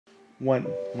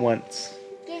Once.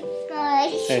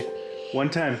 Hey, one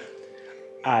time.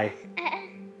 I.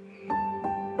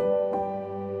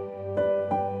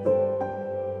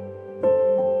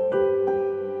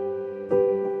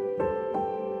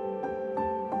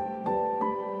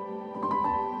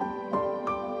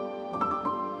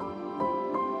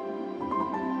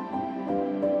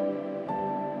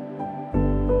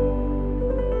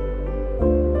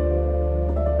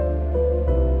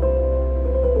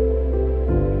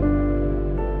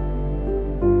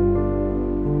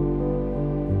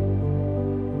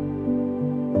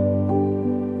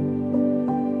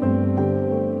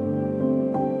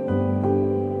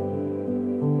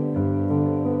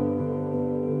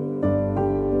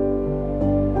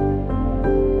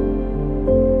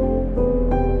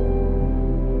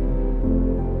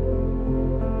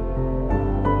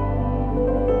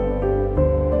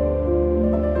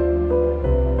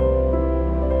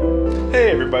 Hey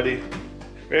everybody,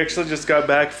 we actually just got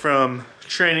back from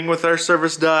training with our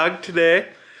service dog today,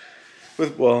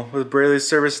 with Braylee's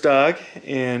service dog,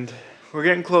 and we're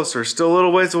getting closer, still a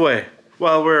little ways away.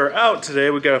 While we're out today,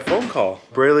 we got a phone call.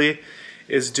 Braylee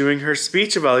is doing her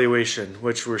speech evaluation,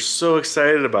 which we're so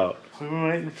excited about. We've been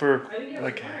waiting for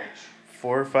like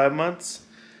 4 or 5 months.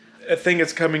 I think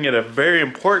it's coming at a very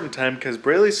important time because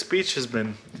Braylee's speech has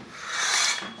been,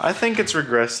 I think it's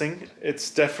regressing. It's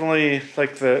definitely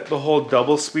like the whole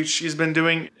double speech she's been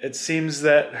doing. It seems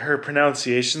that her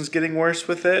pronunciation's getting worse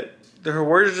with it. Her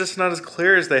words are just not as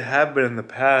clear as they have been in the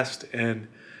past, and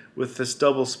with this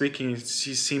double speaking,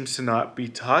 she seems to not be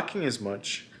talking as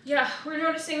much. Yeah, we're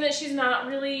noticing that she's not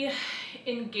really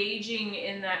engaging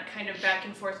in that kind of back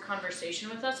and forth conversation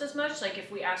with us as much. Like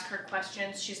if we ask her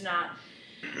questions, she's not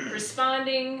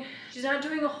responding. She's not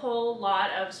doing a whole lot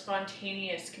of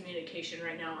spontaneous communication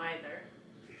right now either.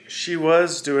 She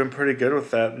was doing pretty good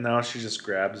with that. Now she just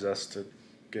grabs us to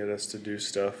get us to do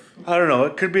stuff. I don't know.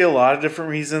 It could be a lot of different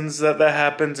reasons that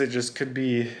happens. It just could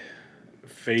be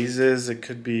phases. It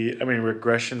could be, I mean,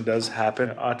 regression does happen.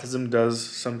 Autism does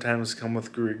sometimes come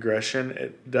with regression.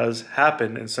 It does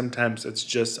happen, and sometimes it's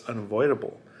just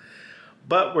unavoidable.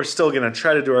 But we're still going to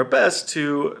try to do our best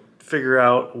to figure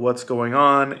out what's going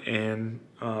on and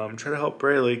try to help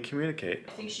Braylee communicate.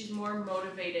 I think she's more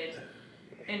motivated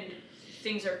and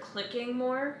things are clicking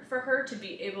more for her to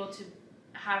be able to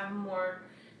have more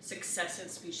success in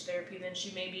speech therapy than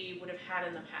she maybe would have had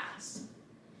in the past.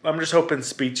 I'm just hoping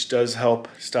speech does help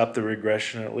stop the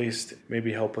regression, at least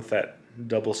maybe help with that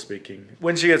double speaking.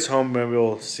 When she gets home, maybe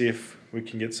we'll see if we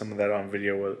can get some of that on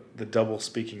video, what the double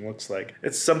speaking looks like.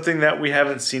 It's something that we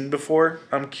haven't seen before.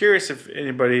 I'm curious if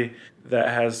anybody that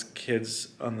has kids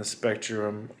on the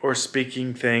spectrum or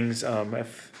speaking things,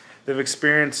 if they've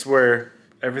experienced where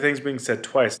everything's being said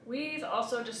twice. We've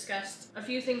also discussed a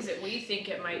few things that we think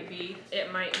it might be.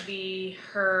 It might be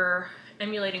her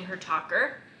emulating her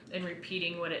talker and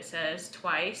repeating what it says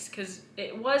twice, because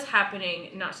it was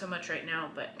happening, not so much right now,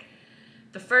 but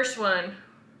the first one,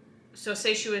 so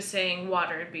say she was saying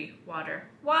water, it'd be water,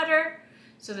 water.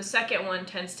 So the second one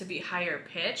tends to be higher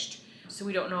pitched. So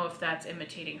we don't know if that's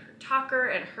imitating her talker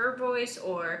and her voice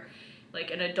or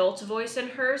like an adult's voice in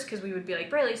hers, because we would be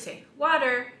like, Braylee, say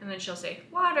water, and then she'll say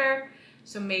water.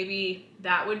 So maybe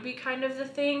that would be kind of the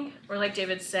thing. Or like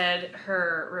David said,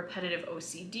 her repetitive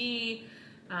OCD,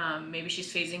 maybe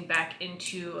she's phasing back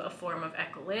into a form of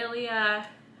echolalia.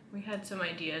 We had some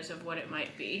ideas of what it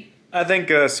might be. I think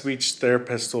a speech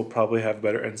therapist will probably have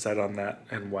better insight on that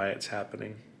and why it's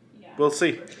happening. Yeah, we'll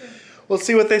see. for sure. We'll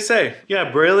see what they say. Yeah,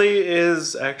 Braylee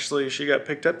is actually, she got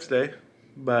picked up today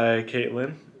by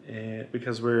Caitlin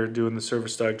because we're doing the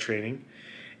service dog training.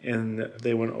 And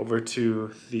they went over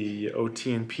to the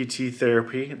OT and PT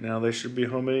therapy. Now they should be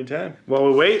home anytime. While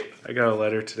we wait, I got a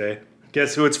letter today.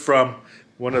 Guess who it's from?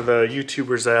 One of the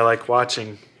YouTubers that I like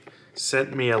watching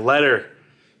sent me a letter.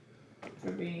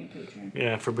 For being a patron.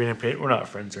 Yeah, for being a patron. We're not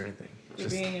friends or anything. For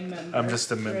being a member. I'm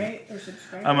just a member. Right? Or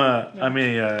subscriber?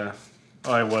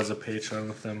 I was a patron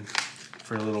with them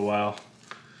for a little while.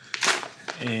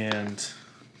 And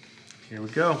here we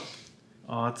go.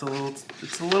 Oh, it's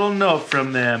a little note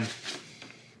from them.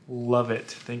 Love it.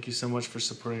 Thank you so much for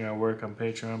supporting our work on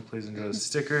Patreon. Please enjoy the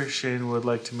sticker. Shane would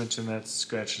like to mention that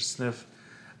scratch and sniff,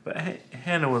 but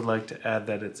Hannah would like to add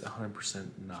that it's 100%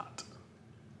 not.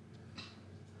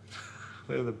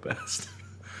 They're the best.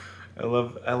 I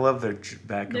love their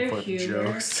back and forth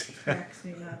jokes. Cracks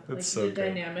me up. Like so the good.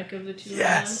 dynamic of the two.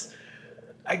 Yes,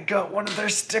 I got one of their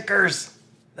stickers.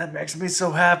 That makes me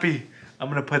so happy. I'm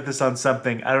gonna put this on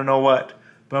something. I don't know what,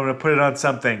 but I'm gonna put it on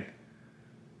something.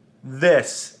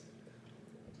 This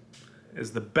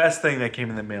is the best thing that came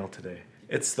in the mail today.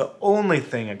 It's the only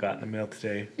thing I got in the mail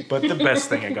today, but the best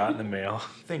thing I got in the mail.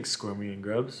 Thanks, Squirmy and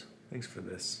Grubs. Thanks for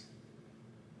this.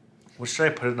 What should I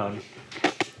put it on?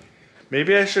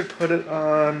 Maybe I should put it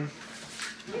on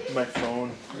my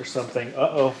phone or something.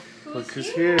 Uh-oh. Look who's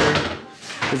here.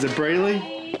 Is it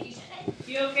Braylee?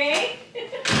 You okay?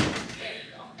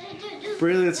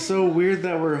 Braylee, it's so weird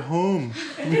that we're home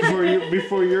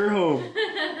before you're home.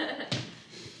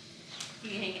 You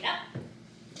hang it up.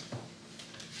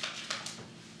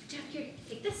 Jeff, here,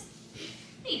 take this.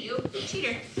 Hey, you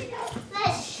cheater.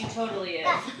 She totally is.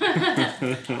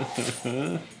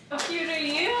 How cute are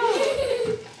you?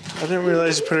 I didn't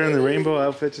realize you put her in the rainbow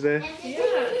outfit today.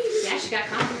 Yeah, she got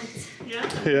compliments. Yeah.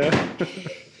 Yeah.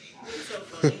 That's so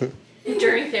funny.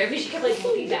 During therapy, she kept like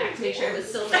looking back to make sure it was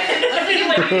still there. I was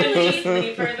like, Like, you didn't leave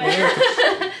me further.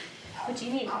 what do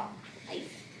you need? Ice.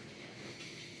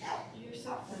 You're so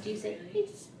What do you say?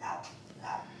 Ice.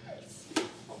 Ice.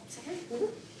 Oh, sorry.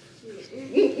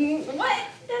 What?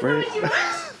 That's not what you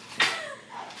want?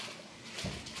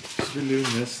 She's been doing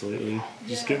this lately.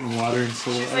 Just getting water and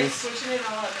soda She's like ice. switching it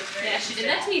all up. It's very Yeah, she did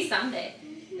that to me Sunday.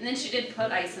 And then she did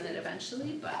put ice in it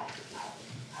eventually, but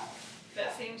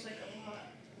That seems like a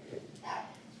lot.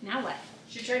 now what?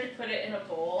 She tried to put it in a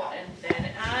bowl and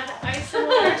then add ice and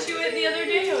water to it the other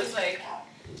day. I was like, I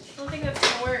don't think that's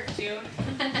gonna work, dude.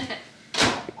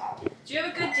 Do you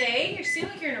have a good day? You seem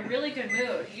like you're in a really good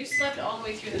mood. You slept all the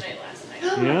way through the night last night.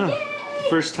 Yeah. Yay!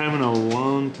 First time in a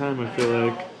long time, I feel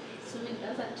like. Swimming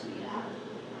does that to me.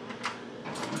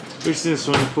 We've seen a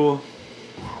swimming pool.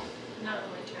 Not in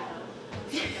the winter though.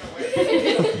 It's not gonna work.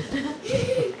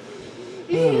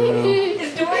 I don't know.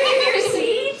 Is Dory in your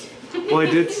seat? Well, I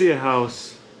did see a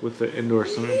house with the indoor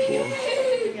swimming pool.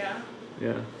 Yeah.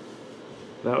 Yeah.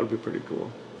 That would be pretty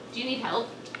cool. Do you need help?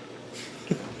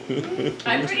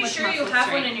 I'm pretty much sure you muscle have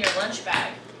strength. one in your lunch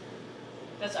bag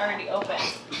that's already open.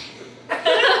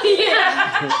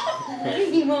 Yeah.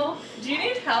 Nemo. Do you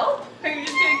need help? Or are you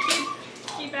just gonna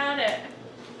keep at it?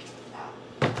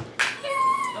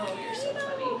 Oh, you're so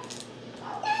funny.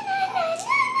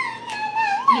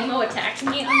 Nemo attacked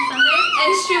me on Sunday,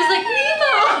 and she was like,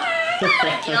 Nemo!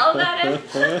 Like, yelled at him.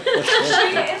 She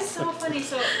is so funny.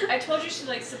 So I told you she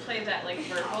likes to play that like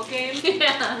verbal game.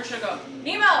 Yeah. Where she'll go,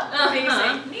 Nemo! And you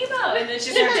say, Nemo! And then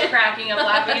she starts cracking up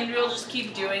laughing and we'll just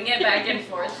keep doing it back and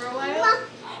forth for a while.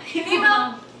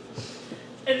 Nemo!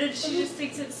 And then she just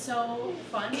thinks it's so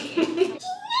funny.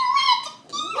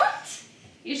 What?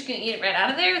 You're just gonna eat it right out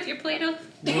of there with your Play-Doh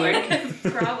board?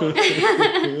 Probably.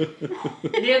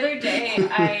 The other day,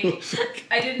 I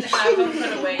didn't have them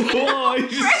put away. Oh, you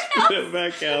just spit it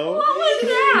back out. What was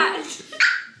that?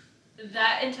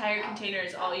 That entire container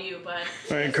is all you, bud.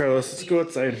 All right, Carlos, let's go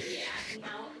outside. Yeah,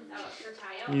 now without her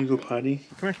tie You go potty.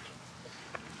 Come here.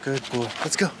 Good boy.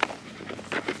 Let's go.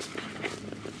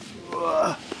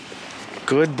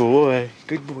 Good boy.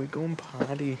 Good boy. Going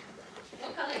potty.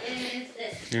 What color is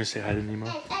this? You gonna say hi to Nemo?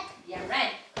 Yeah,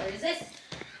 red. What is this?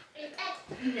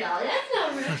 No, that's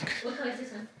not red. What color is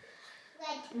this one?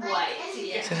 White.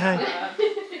 Yeah. Say hi. You're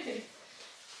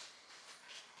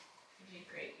doing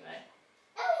great, bud.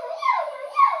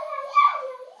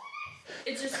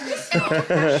 It's just gonna smell the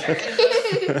pressure.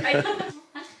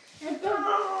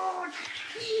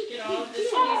 Get all of this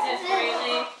pieces,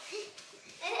 Braylee.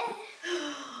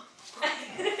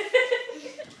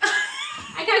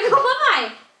 I gotta go. Bye-bye.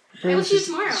 I will see you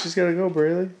tomorrow. She's gotta go,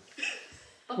 Braylee.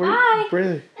 Bye-bye.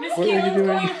 Braylee. Miss What are you Caitlin's doing?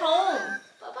 going home.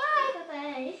 Bye-bye.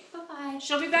 Bye-bye. Bye-bye.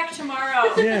 She'll be back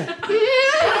tomorrow. Yeah.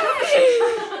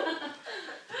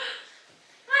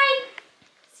 Hi.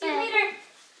 See you later.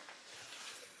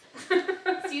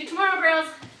 See you tomorrow, girls.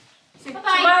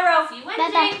 Bye-bye. Tomorrow. See you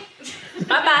Wednesday.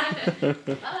 Bye-bye.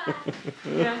 Bye-bye.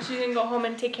 Yeah, she's gonna go home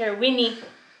and take care of Winnie.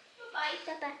 Bye-bye.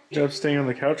 Bye-bye. Good job staying on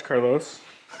the couch, Carlos.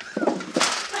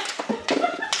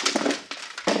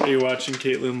 Are you watching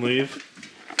Caitlin leave?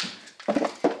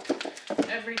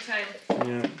 Every time.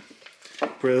 Yeah.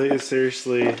 Braylee is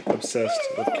seriously obsessed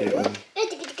with Caitlin.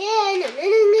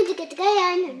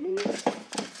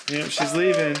 Yeah, she's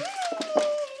leaving.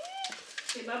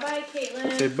 Say bye-bye,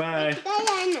 Caitlin. Say bye.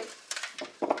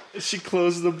 She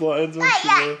closed the blinds when she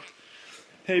left.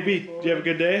 Hey, B, do you have a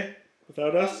good day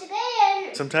without us?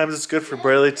 Sometimes it's good for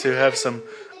Braylee to have some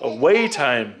away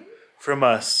time from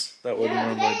us that wouldn't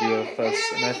normally be with us.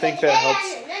 And I think that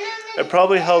helps. It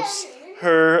probably helps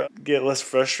her get less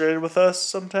frustrated with us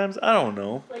sometimes. I don't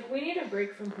know. Like, we need a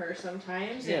break from her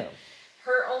sometimes. Yeah. And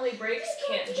her only breaks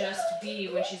can't just be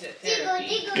when she's at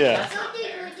therapy. Yeah. That's not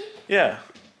fair. Yeah.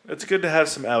 It's good to have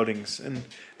some outings. And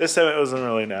this time it wasn't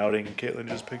really an outing. Caitlin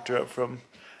just picked her up from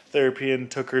therapy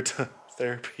and took her to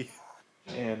therapy.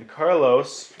 And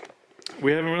Carlos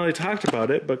we haven't really talked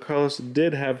about it, but Carlos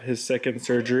did have his second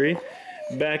surgery.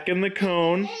 Back in the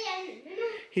cone.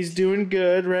 He's doing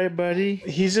good, right, buddy?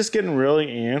 He's just getting really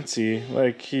antsy.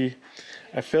 Like,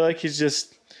 I feel like he's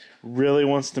just really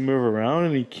wants to move around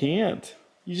and he can't.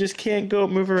 You just can't go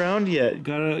move around yet.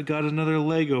 Got another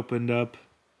leg opened up.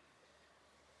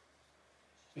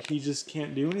 He just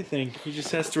can't do anything. He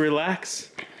just has to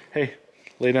relax. Hey,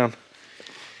 lay down.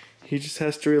 He just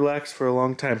has to relax for a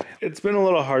long time. It's been a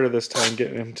little harder this time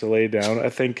getting him to lay down. I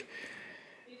think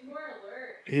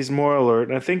he's more alert.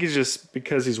 And I think he's just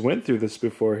because he's went through this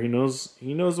before. He knows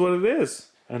what it is.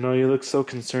 I know you look so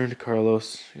concerned,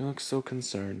 Carlos. You look so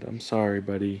concerned. I'm sorry,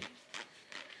 buddy.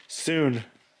 Soon,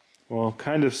 well,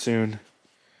 kind of soon,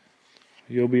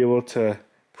 you'll be able to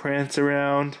prance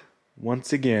around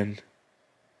once again.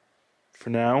 For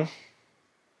now,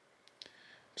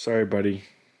 sorry, buddy.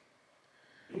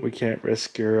 We can't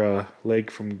risk your leg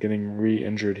from getting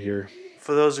re-injured here.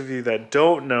 For those of you that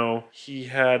don't know, he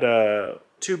had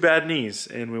 2 bad knees,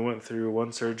 and we went through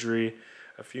one surgery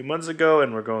a few months ago,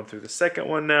 and we're going through the second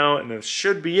one now, and this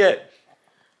should be it.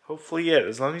 Hopefully it.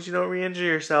 As long as you don't re-injure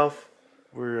yourself,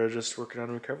 we're just working on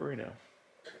recovery now.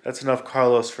 That's enough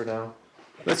Carlos for now.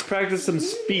 Let's practice some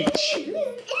speech.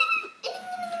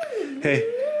 Hey,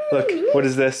 look, what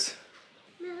is this?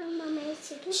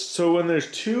 So when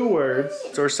there's 2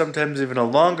 words, or sometimes even a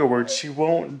longer word, she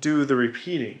won't do the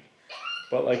repeating.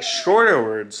 But like shorter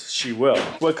words, she will.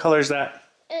 What color is that?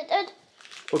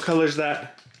 What color is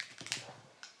that?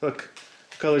 Look,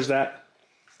 what color is that?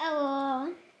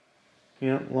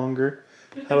 Yeah, longer.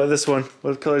 How about this one?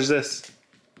 What color is this?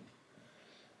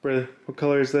 Braylee, what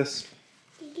color is this?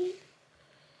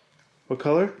 What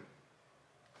color?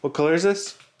 What color is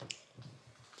this?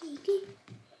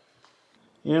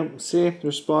 Yep, see,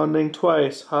 responding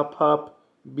twice. Hop, hop,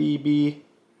 BB,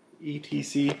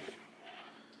 ETC.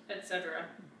 Etc.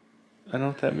 I don't know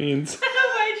what that means.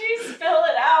 Why'd you spell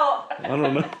it out? I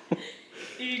don't know.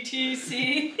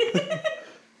 ETC.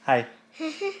 Hi.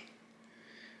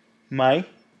 My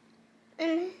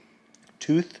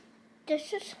tooth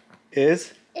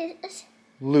is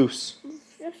loose.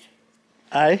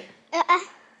 I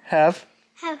have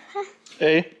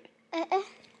a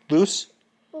loose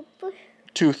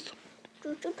tooth.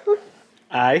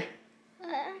 I.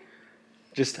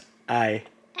 Just I.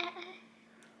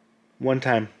 One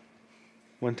time.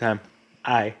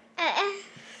 I.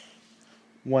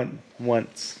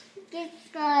 Once.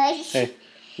 Hey,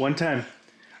 one time.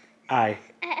 I.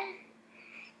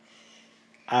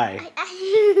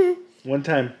 One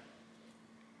time.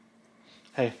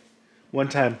 Hey, one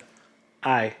time.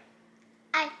 I.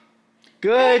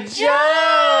 Good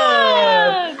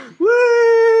job! Woo!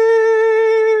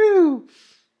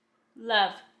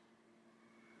 Love.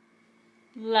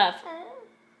 Love.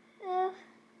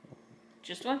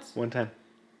 Just once. One time.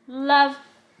 Love.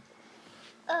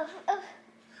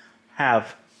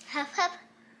 Have.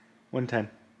 One time.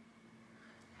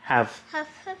 Have.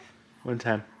 One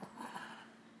time.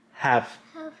 Have.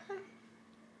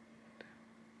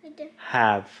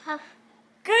 Have.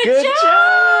 Good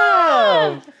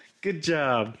job! Good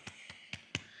job.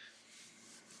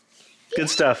 Good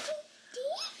stuff.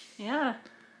 Yeah.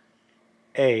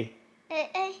 A.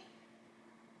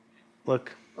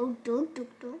 Look.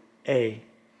 A.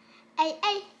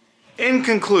 In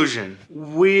conclusion,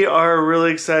 we are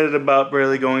really excited about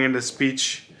Braylee going into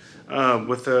speech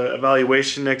with the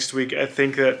evaluation next week. I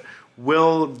think that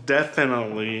will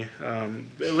definitely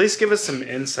at least give us some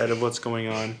insight of what's going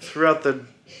on. Throughout the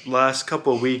last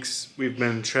couple of weeks, we've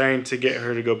been trying to get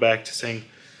her to go back to saying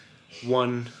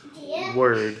one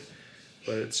word,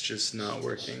 but it's just not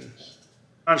working.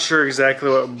 Not sure exactly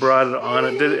what brought it on.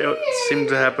 It seemed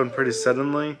to happen pretty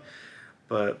suddenly,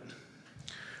 but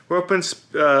we're hoping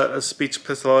a speech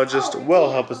pathologist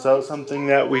will help us out, something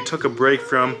that we took a break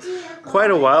from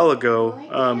quite a while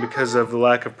ago because of the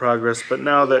lack of progress, but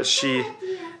now that she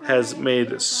has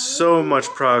made so much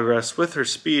progress with her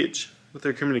speech, with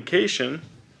her communication,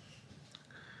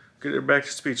 get her back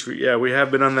to speech. Yeah, we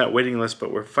have been on that waiting list,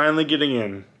 but we're finally getting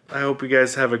in. I hope you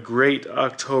guys have a great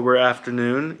October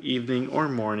afternoon, evening, or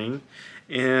morning,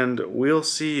 and we'll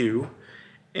see you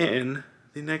in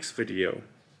the next video.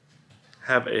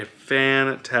 Have a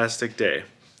fantastic day.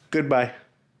 Goodbye.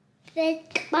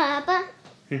 Baba.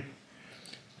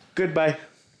 Goodbye.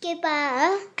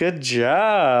 Goodbye. Good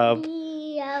job.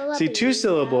 See, 2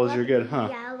 syllables, you're good,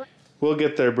 huh? We'll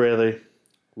get there, Braylee.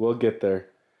 We'll get there.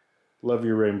 Love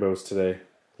your rainbows today.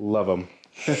 Love them.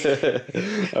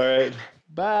 All right.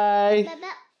 Bye.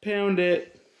 Pound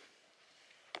it.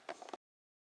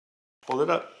 Hold it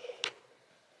up.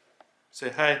 Say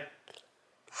hi.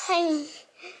 Hi.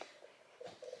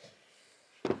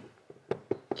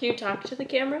 Can you talk to the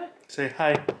camera? Say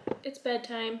hi. It's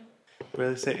bedtime.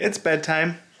 Braylee, say it's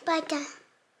bedtime. Butter.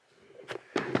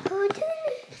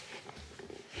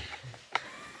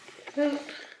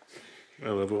 I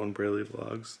love it when Braylee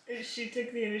vlogs. She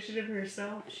took the initiative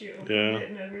herself. She opened Yeah. it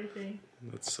and everything.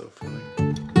 That's so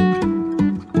funny.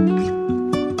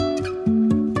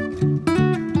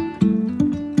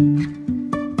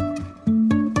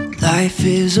 Life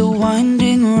is a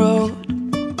winding road,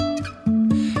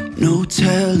 no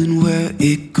telling where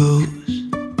it goes.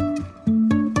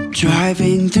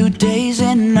 Driving through days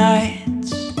and nights,